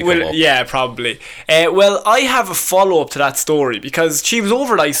probably come up. Yeah, probably. Well, I have a follow up to that story because she was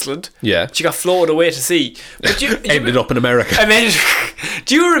over in Iceland. Yeah. She got floated away to sea. But Ended up in America. I mean,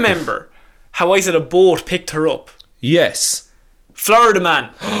 do you remember how I said a boat picked her up? Yes. Florida man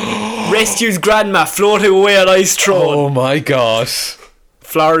rescues grandma floating away on ice road. Oh my god.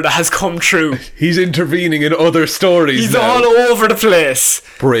 Florida has come true. He's intervening in other stories He's now. all over the place.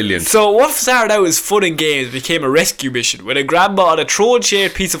 Brilliant. So what started out as fun and games became a rescue mission when a grandma on a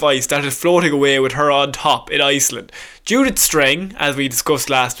throne-shaped piece of ice started floating away with her on top in Iceland. Judith Strang, as we discussed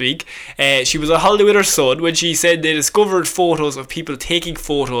last week, she was on holiday with her son when she said they discovered photos of people taking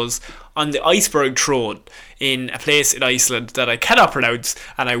photos on the iceberg throne in a place in Iceland that I cannot pronounce,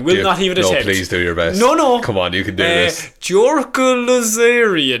 and I will not even attempt. No, please do your best. No. Come on, you can do this.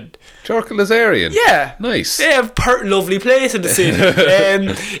 Djorkulazarian. Djorkulazarian. Yeah. Nice. Yeah, lovely place in the city.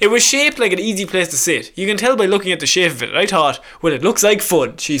 It was shaped like an easy place to sit. You can tell by looking at the shape of it. I thought, well, it looks like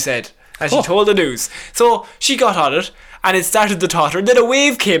fun, she said, as she told the news. So she got on it, and it started to totter, and then a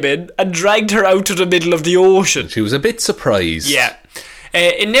wave came in and dragged her out to the middle of the ocean. She was a bit surprised. Yeah.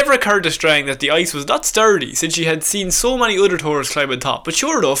 It never occurred to Strang that the ice was not sturdy, since she had seen so many other tourists climb on top. But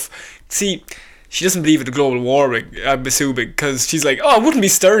sure enough, see, she doesn't believe in the global warming, I'm assuming, because she's like, oh, it wouldn't be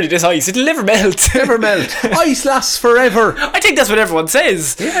sturdy, this ice, it'll never melt. Never melt. Ice lasts forever. I think that's what everyone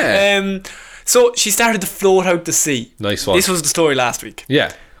says. Yeah. So she started to float out to sea. Nice one. This was the story last week.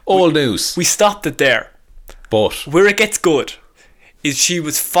 Yeah. Old news. We stopped it there. But where it gets good is she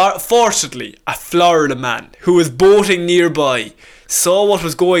was fortunately a Florida man who was boating nearby, saw what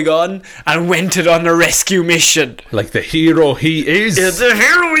was going on, and went it on a rescue mission. Like the hero he is. Yeah, the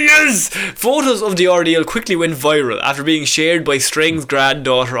hero he is! Photos of the ordeal quickly went viral after being shared by Strang's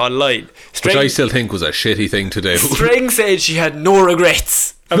granddaughter online. Which I still think was a shitty thing to do. Strang said she had no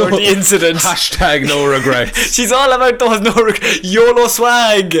regrets about the incident. Hashtag no regrets. She's all about those YOLO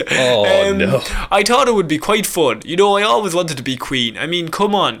swag. Oh, no. I thought it would be quite fun. You know, I always wanted to be queen. I mean,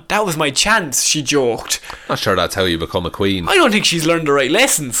 come on, that was my chance, she joked. Not sure that's how you become a queen. I don't think she's learned the right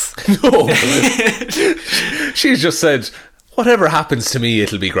lessons. No. She's just said, whatever happens to me,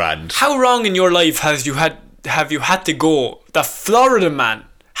 it'll be grand. How wrong in your life have you had to go? The Florida man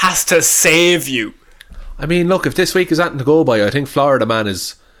has to save you. I mean, look, if this week is anything to go by, I think Florida man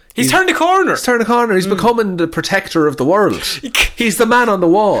is... He's turned a corner. He's turned a corner. He's becoming the protector of the world. He's the man on the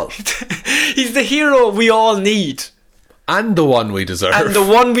wall. He's the hero we all need. And the one we deserve. And the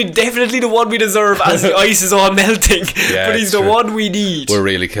one we deserve as the ice is all melting. Yeah, but he's the one we need. We're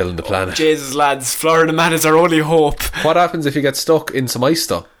really killing the planet. Jesus, lads, Florida man is our only hope. What happens if you get stuck in some ice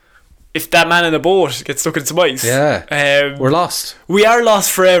though? If that man in the boat gets stuck in some ice, we're lost. We are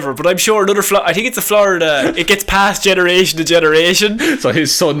lost forever. But I'm sure I think it's a Florida. It gets passed generation to generation. So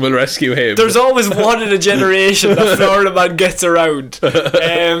his son will rescue him. There's always one in a generation that Florida man gets around.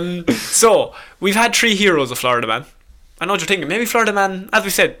 So we've had 3 heroes of Florida man. I know what you're thinking. Maybe Florida man, as we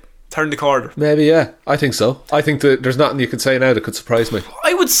said, turned the corner. Maybe, yeah. I think so. I think that there's nothing you could say now that could surprise me.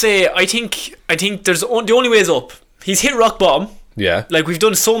 I would say I think there's the only way is up. He's hit rock bottom. Yeah. Like, we've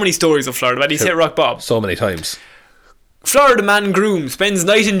done so many stories of Florida man. He's hit rock bottom. So many times. Florida man groom spends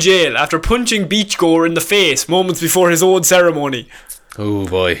night in jail after punching beachgoer in the face moments before his own ceremony. Oh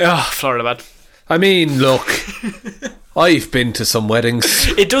boy. Florida man. I mean, look, I've been to some weddings.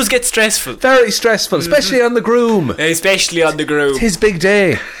 It does get stressful. Very stressful, especially on the groom. Especially on the groom. It's his big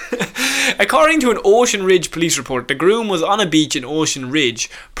day. According to an Ocean Ridge police report, the groom was on a beach in Ocean Ridge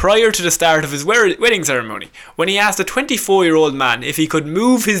prior to the start of his wedding ceremony when he asked a 24-year-old man if he could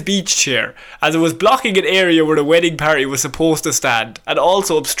move his beach chair as it was blocking an area where the wedding party was supposed to stand and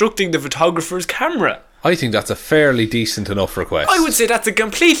also obstructing the photographer's camera. I think that's a fairly decent enough request. I would say that's a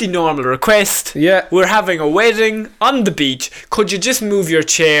completely normal request. Yeah. We're having a wedding on the beach. Could you just move your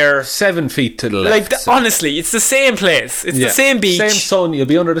chair 7 feet to the left? Like, honestly, it's the same place. It's the same beach. Same sun. You'll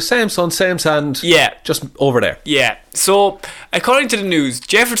be under the same sun, same sand. Yeah. Just over there. Yeah. So, according to the news,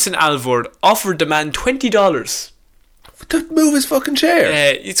 Jefferson Alvord offered the man $20 to move his fucking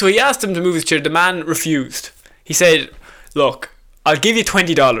chair. So he asked him to move his chair. The man refused. He said, look, I'll give you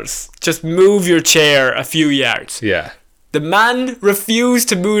 $20. Just move your chair a few yards. Yeah. The man refused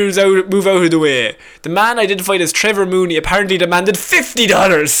to move out of the way. The man, identified as Trevor Mooney, apparently demanded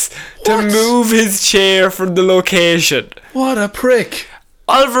 $50 to move his chair from the location. What a prick.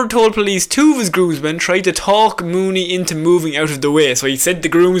 Alvord told police 2 of his groomsmen tried to talk Mooney into moving out of the way. So he said the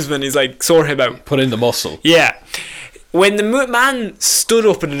groomsmen, he's like, sort him out. Put in the muscle. Yeah. When the man stood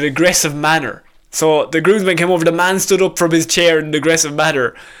up in an aggressive manner, so the groomsman came over, the man stood up from his chair in an aggressive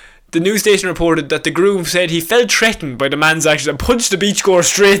manner. The news station reported that the groom said he felt threatened by the man's actions and punched the beachgoer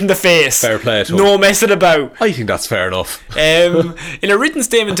straight in the face. Fair play to him. No messing about. I think that's fair enough. In a written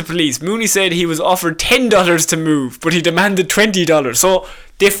statement to police, Mooney said he was offered $10 to move, but he demanded $20. So,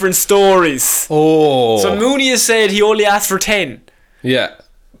 different stories. Oh. So Mooney has said he only asked for 10. Yeah.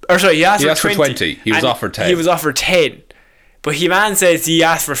 Or sorry, he asked for 20. He was offered 10. He was offered 10. But man says he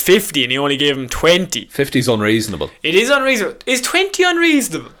asked for 50 and he only gave him 20. 50's unreasonable. It is unreasonable. Is 20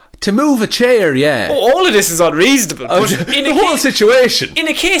 unreasonable? To move a chair, yeah. Oh, all of this is unreasonable. But in the whole situation. In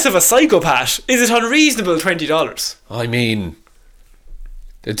a case of a psychopath, is it unreasonable $20? I mean,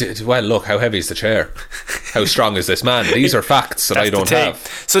 well, look, how heavy is the chair? How strong is this man? These are facts that I don't have.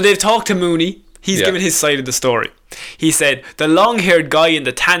 So they've talked to Mooney. He's Yeah. given his side of the story. He said, the long-haired guy in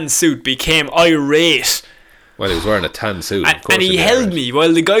the tan suit became irate. Well, he was wearing a tan suit. Of course And he he'd be held alright. me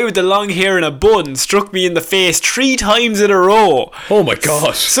while the guy with the long hair and a bun struck me in the face 3 times in a row. Oh my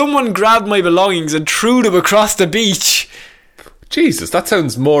god. Someone grabbed my belongings and threw them across the beach. Jesus, that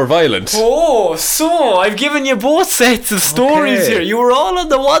sounds more violent. Oh, so I've given you both sets of stories Okay. here. You were all on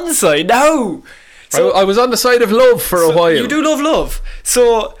the one side. Now, so I was on the side of love for a while. you do love.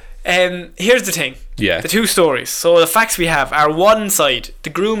 So, here's the thing. Yeah. The 2 stories. So the facts we have are one side. The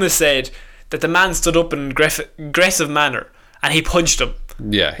groom has said that the man stood up in an aggressive manner and he punched him.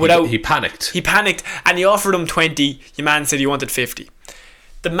 Yeah, he panicked. He panicked and he offered him 20. Your man said he wanted 50.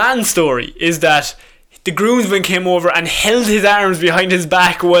 The man's story is that the groomsman came over and held his arms behind his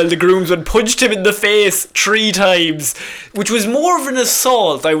back while the groomsman punched him in the face 3 times, which was more of an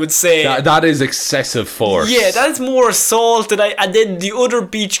assault, I would say. That is excessive force. Yeah, that's more assault and then the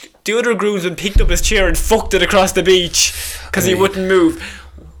other groomsman picked up his chair and fucked it across the beach because he wouldn't move.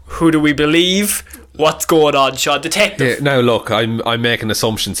 Who do we believe? What's going on, Sean? Detective. Yeah, now look, I'm making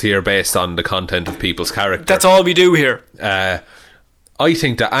assumptions here based on the content of people's character. That's all we do here. I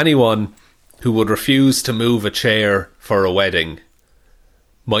think that anyone who would refuse to move a chair for a wedding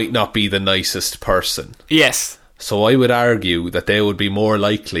might not be the nicest person. Yes. So I would argue that they would be more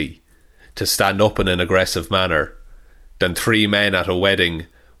likely to stand up in an aggressive manner than 3 men at a wedding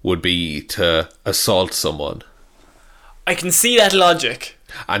would be to assault someone. I can see that logic.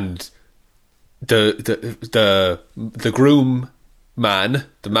 And the groom man,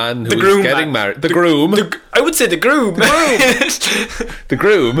 the man who's groom getting man. married, the groom, I would say the groom. the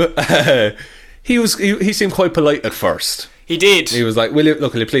groom, he seemed quite polite at first. He did. He was like, will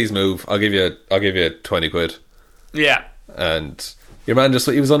you please move? I'll give you 20 quid. Yeah. And your man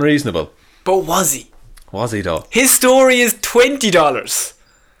he was unreasonable. But was he? Was he though? His story is $20.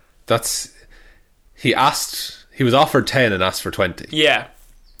 He was offered 10 and asked for 20. Yeah.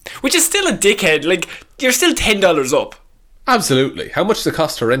 Which is still a dickhead. Like, you're still $10 up. Absolutely. How much does it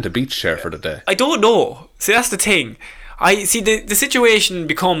cost to rent a beach chair for the day? I don't know. See, that's the thing. I see the situation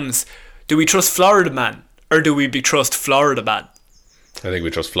becomes, do we trust Florida man or do we trust Florida man? I think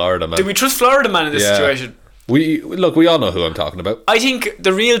we trust Florida man. Do we trust Florida man in this situation? We all know who I'm talking about. I think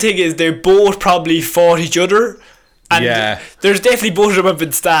the real thing is they both probably fought each other. And Yeah. there's definitely both of them have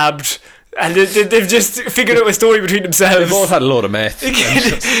been stabbed. And they've just figured out a story between themselves. They both had a load of meth.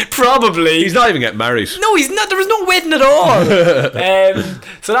 Probably. He's not even getting married. No, he's not. There was no wedding at all.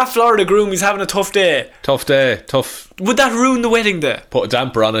 So that Florida groom, he's having a tough day. Tough day. Tough. Would that ruin the wedding day? Put a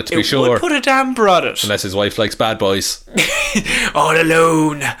damper on it to be It sure. would put a damper on it. Unless his wife likes bad boys. All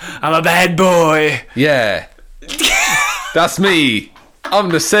alone. I'm a bad boy. Yeah. That's me. I'm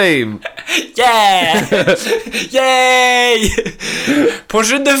the same. Yeah. Yay.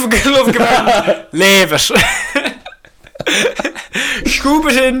 Push in the glove compartment. Leave it. Scoop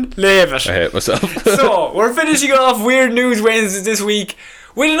it in. Leave it. I hate myself. So, we're finishing off Weird News Wednesdays this week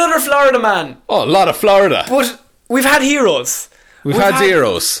with another Florida man. Oh, a lot of Florida. But we've had heroes. We've had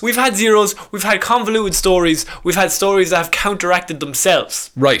zeros. We've had zeros. We've had convoluted stories. We've had stories that have counteracted themselves.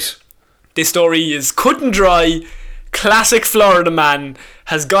 Right. This story is cut and dry. Classic Florida man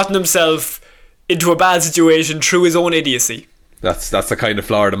has gotten himself into a bad situation through his own idiocy. That's the kind of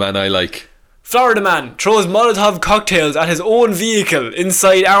Florida man I like. Florida man throws Molotov cocktails at his own vehicle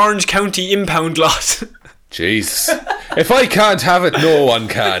inside Orange County impound lot. Jesus. If I can't have it, no one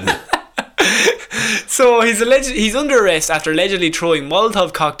can. So he's under arrest after allegedly throwing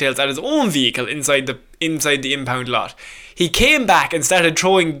Molotov cocktails at his own vehicle inside the impound lot. He came back and started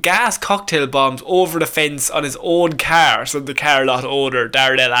throwing gas cocktail bombs over the fence on his own car, said the car lot owner,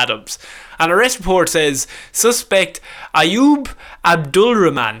 Darrell Adams. An arrest report says suspect Ayub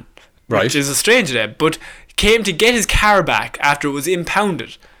Abdulrahman, Right. which is a strange name, but came to get his car back after it was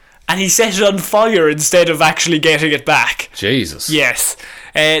impounded. And he set it on fire instead of actually getting it back. Jesus. Yes.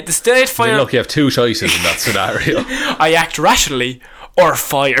 The state fire... Look, you have 2 choices in that scenario. I act rationally or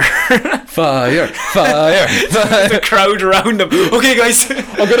fire. Fire. The crowd around him. Okay, guys.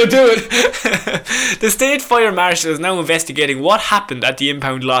 I'm going to do it. The state fire marshal is now investigating what happened at the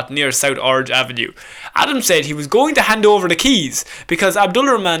impound lot near South Orange Avenue. Adam said he was going to hand over the keys because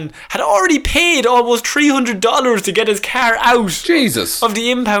Abdulrahman had already paid almost $300 to get his car out Jesus. of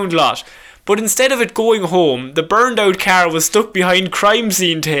the impound lot. But instead of it going home, the burned out car was stuck behind crime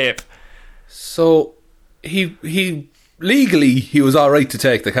scene tape. So, he legally, he was alright to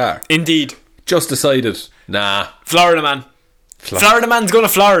take the car. Indeed. Just decided, nah. Florida man. Florida man's going to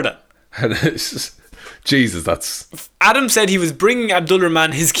Florida. Jesus, that's... Adam said he was bringing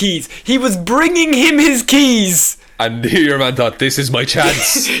Abdulrahman his keys. He was bringing him his keys. And your man thought, this is my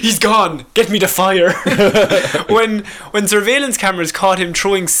chance. He's gone. Get me the fire. when surveillance cameras caught him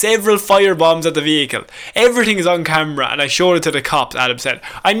throwing several fire bombs at the vehicle, everything is on camera, and I showed it to the cops, Adam said.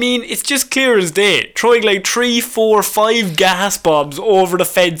 I mean, it's just clear as day. Throwing like 3, 4, 5 gas bombs over the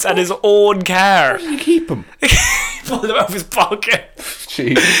fence at his own car. Where did he keep them? Pulled them out of his pocket.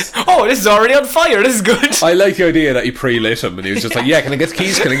 Jeez. Oh, this is already on fire. This is good. I like the idea that he pre-lit him and he was just like, yeah, can I get the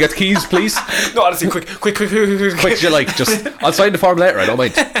keys? Can I get the keys, please? No, honestly, quick. Quick as you like. Just, I'll sign the form later, I don't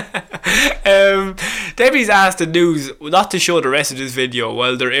mind. Deputies asked the news not to show the rest of this video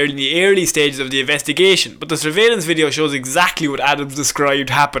while they're in the early stages of the investigation, but the surveillance video shows exactly what Adams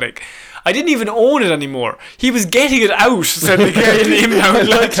described happening. I didn't even own it anymore. He was getting it out, said the guy in the impound. I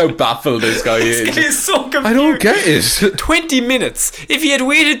like how baffled this guy is. This guy is so confused. I don't get it. 20 minutes. If he had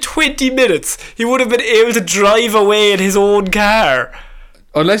waited 20 minutes, he would have been able to drive away in his own car.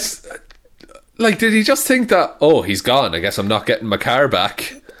 Unless, like, did he just think that, oh, he's gone, I guess I'm not getting my car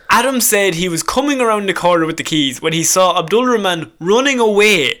back? Adam said he was coming around the corner with the keys when he saw Abdul Rahman running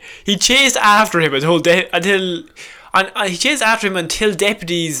away. He chased after him until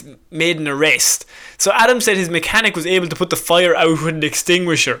deputies made an arrest. So Adam said his mechanic was able to put the fire out with an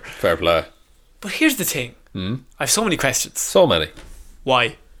extinguisher. Fair play. But here's the thing. I have so many questions. So many.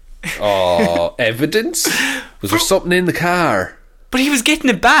 Why? Oh, evidence? Was there something in the car? But he was getting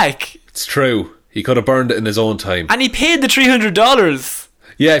it back. It's true. He could have burned it in his own time. And he paid the $300.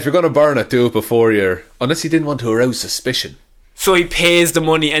 Yeah, if you're going to burn it, do it before you're... Unless he didn't want to arouse suspicion. So he pays the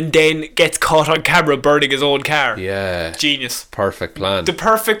money and then gets caught on camera burning his own car. Yeah. Genius. Perfect plan. The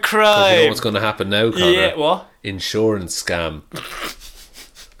perfect crime. You know what's going to happen now, Connor? Yeah, what? Insurance scam.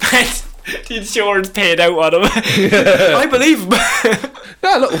 The insurance paid out on him. I believe him.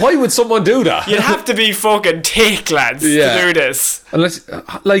 No, look, why would someone do that? You'd have to be fucking thick, lads, to do this. Unless,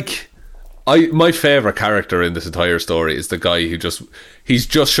 my favourite character in this entire story is the guy who he's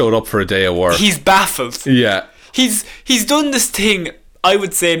just showed up for a day of work. He's baffled. Yeah. He's done this thing, I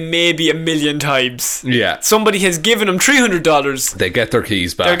would say, maybe 1 million times. Yeah. Somebody has given him $300. They get their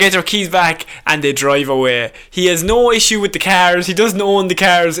keys back. They get their keys back and they drive away. He has no issue with the cars. He doesn't own the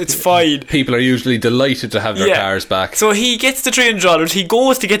cars. It's fine. People are usually delighted to have their cars back. So he gets the $300. He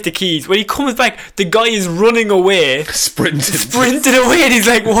goes to get the keys. When he comes back, the guy is running away. Sprinted away, and he's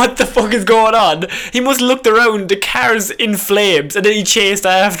like, what the fuck is going on? He must have looked around. The car's in flames, and then he chased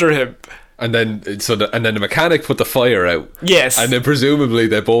after him. And then the mechanic put the fire out. Yes. And then presumably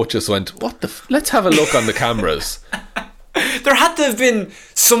they both just went, what the let's have a look on the cameras. There had to have been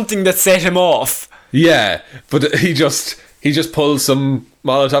something that set him off. Yeah, but he just pulled some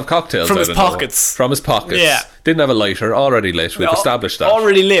Molotov cocktails from out his of pockets. From his pockets. Yeah. Didn't have a lighter, already lit. We've established that.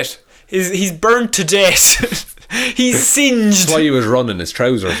 Already lit. He's burnt to death. He's singed. That's why he was running. His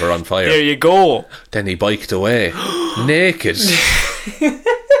trousers were on fire. There you go. Then he biked away. Naked.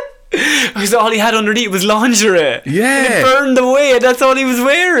 Because all he had underneath was lingerie. Yeah. And it burned away, and that's all he was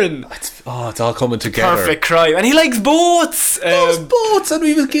wearing. It's all coming together. Perfect crime. And he likes boats. Boats, and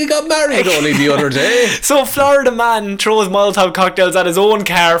he got married only the other day. So Florida man throws Molotov cocktails at his own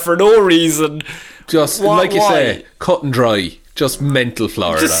car for no reason. Just, like you say, cut and dry. Just mental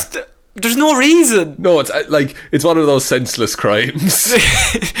Florida. There's no reason. No, it's one of those senseless crimes.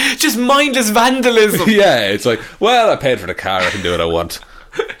 Just mindless vandalism. Yeah, it's like, well, I paid for the car, I can do what I want.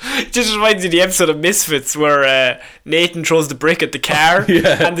 Just reminds me of the episode of Misfits where Nathan throws the brick at the car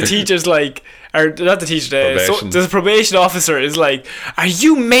and the teacher's like, or not the teacher, the probation officer is like, are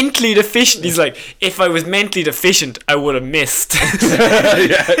you mentally deficient? He's like, if I was mentally deficient, I would have missed. He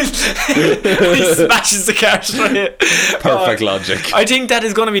smashes the car straight. Perfect logic. I think that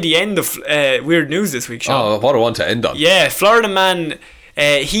is going to be the end of Weird News this week, Sean. Oh, what a one to end on. Yeah, Florida man...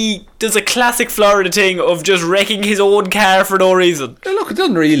 he does a classic Florida thing of just wrecking his own car for no reason. Now look, it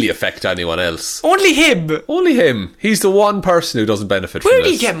doesn't really affect anyone else. Only him. He's the one person who doesn't benefit from this. Where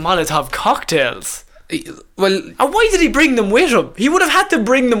did he get Molotov cocktails? And why did he bring them with him? He would have had to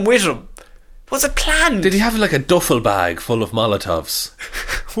bring them with him. Was it planned? Did he have like a duffel bag full of Molotovs?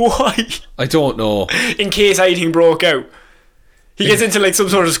 Why? I don't know. In case anything broke out. He gets into like some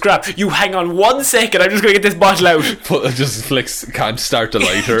sort of scrap. You hang on 1 second, I'm just going to get this bottle out. Just flicks, can't start the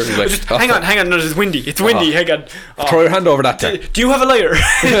lighter. Like, just, hang on, no, it's windy. Hang on. Throw your hand over that thing. Do you have a lighter?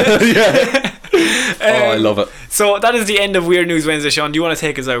 Yeah. I love it. So that is the end of Weird News Wednesday, Sean. Do you want to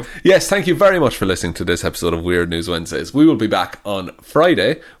take us out? Yes, thank you very much for listening to this episode of Weird News Wednesdays. We will be back on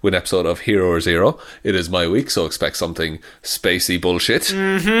Friday with an episode of Hero or Zero. It is my week, so expect something spacey bullshit.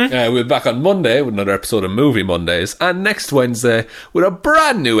 We'll be back on Monday with another episode of Movie Mondays, and next Wednesday with a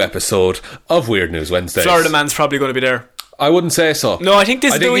brand new episode of Weird News Wednesdays. Florida man's probably going to be there. I wouldn't say so. No, I think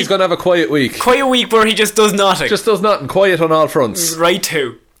this is the he's week. going to have a quiet week. Quite a week where he just does nothing. Just does nothing. Quiet on all fronts. Right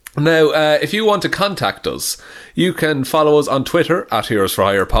too. Now, if you want to contact us, you can follow us on Twitter at Heroes for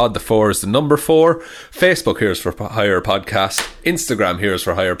Hire Pod. The 4 is the number 4. Facebook Heroes for Hire Podcast. Instagram Heroes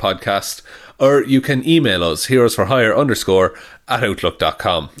for Hire Podcast. Or you can email us heroesforhire_at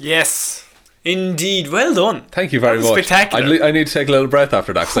outlook.com. Yes. Indeed. Well done. Thank you very much. Spectacular. I need to take a little breath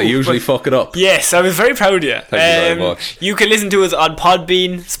after that because I usually fuck it up. Yes, I was very proud of you. Thank you very much. You can listen to us on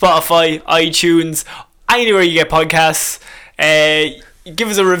Podbean, Spotify, iTunes, anywhere you get podcasts. Give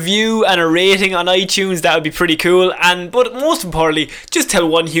us a review and a rating on iTunes. That would be pretty cool. But most importantly, just tell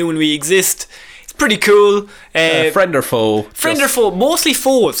one human we exist. It's pretty cool. Friend or foe. Friend or foe. Mostly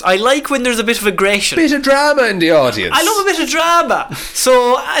foes. I like when there's a bit of aggression. Bit of drama in the audience. I love a bit of drama.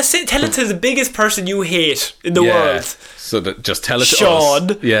 So I say, tell it to the biggest person you hate in the world. So just tell it to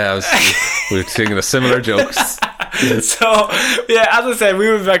Sean. us. Yeah, we were singing a similar jokes. So, yeah, as I said, we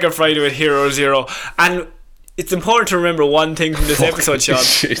will be back on Friday with Hero Zero. And it's important to remember one thing from this episode, Sean.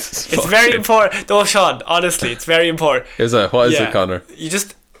 Jesus, it's very important. Though, Sean, honestly, it's very important. Is it? What is it, Connor?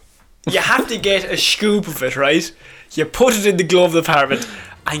 You have to get a scoop of it, right? You put it in the glove department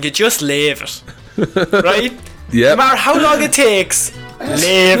and you just leave it. Right? Yeah. No matter how long it takes,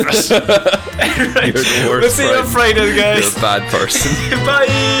 leave it. Right. You're the worst. We'll see you on Friday, guys. You're a bad person.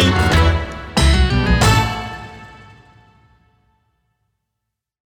 Bye.